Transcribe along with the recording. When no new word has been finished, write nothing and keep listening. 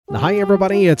Hi,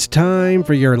 everybody. It's time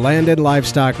for your Land and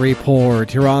Livestock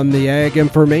Report here on the Ag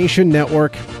Information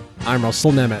Network. I'm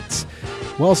Russell Nemitz.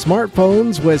 Well,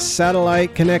 smartphones with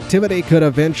satellite connectivity could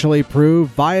eventually prove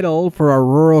vital for our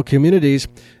rural communities,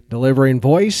 delivering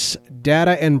voice,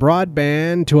 data, and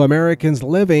broadband to Americans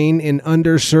living in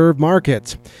underserved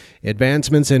markets.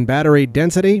 Advancements in battery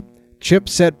density,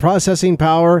 chipset processing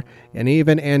power, and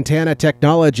even antenna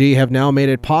technology have now made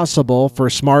it possible for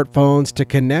smartphones to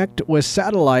connect with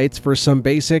satellites for some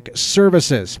basic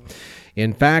services.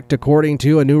 In fact, according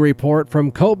to a new report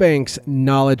from CoBank's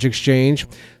Knowledge Exchange,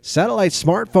 satellite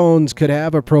smartphones could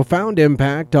have a profound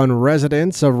impact on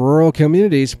residents of rural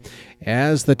communities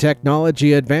as the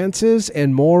technology advances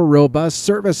and more robust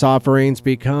service offerings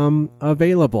become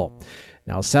available.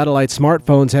 Now, satellite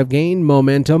smartphones have gained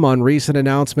momentum on recent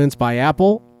announcements by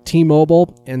Apple,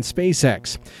 T-Mobile, and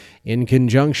SpaceX. In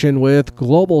conjunction with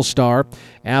Globalstar,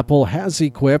 Apple has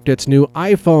equipped its new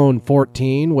iPhone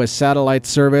 14 with satellite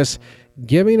service,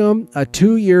 giving them a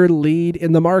 2-year lead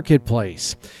in the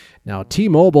marketplace. Now,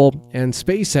 T-Mobile and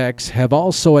SpaceX have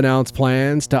also announced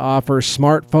plans to offer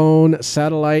smartphone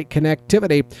satellite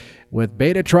connectivity, with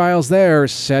beta trials there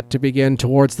set to begin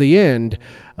towards the end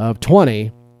of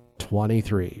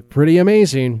 2023. Pretty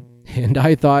amazing, and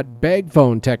I thought bag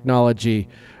phone technology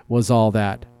was all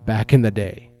that back in the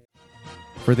day.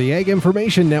 For the Ag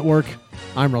Information Network,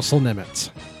 I'm Russell Nemitz.